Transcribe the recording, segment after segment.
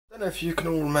know if you can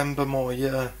all remember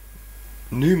my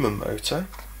Newman motor,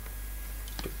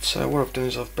 but what I've done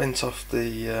is I've bent off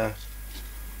the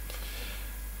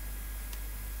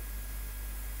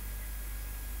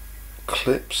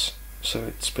clips so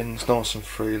it spins nice and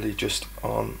freely just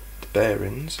on the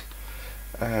bearings,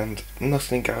 and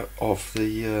nothing out of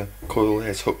the coil there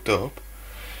is hooked up.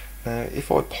 Now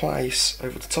if I place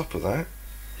over the top of that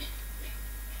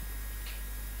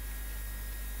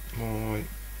my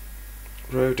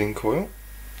Rodin coil,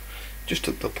 just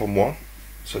hooked up on one,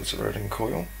 so it's a Rodin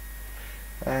coil,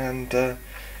 and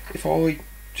if I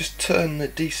just turn the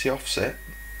DC offset,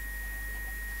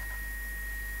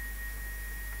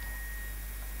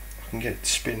 I can get it to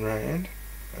spin round.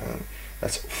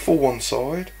 That's for one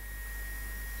side.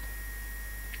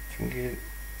 I can get it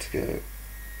to go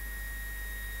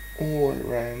all the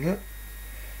way around that.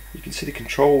 You can see the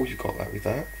control you've got that with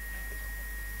that.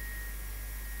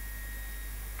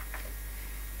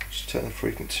 Just turn the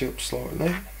frequency up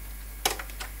slightly,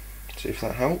 see if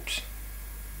that helps.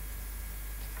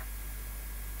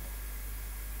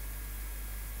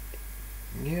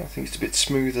 Yeah, I think it's a bit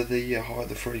smoother the higher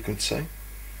the frequency,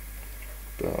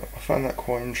 but I found that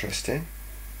quite interesting.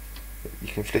 You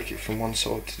can flick it from one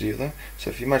side to the other. So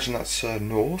if you imagine that's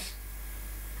north,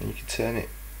 and you can turn it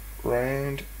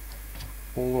round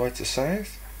all the way to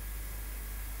south,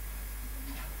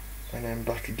 and then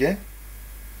back again.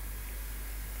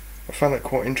 I found that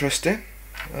quite interesting.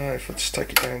 If I just take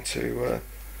it down to a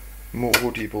more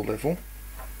audible level.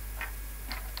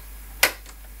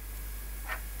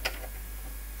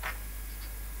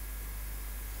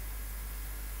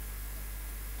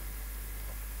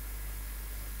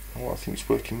 I think it's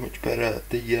working much better at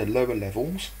the lower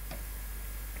levels.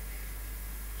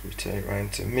 So we turn it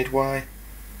around to midway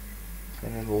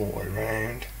and then all the way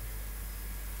around.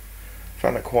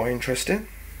 Found that quite interesting.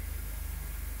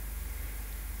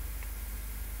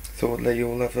 Thought I'd let you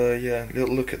all have a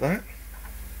little look at that.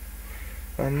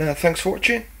 And thanks for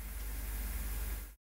watching.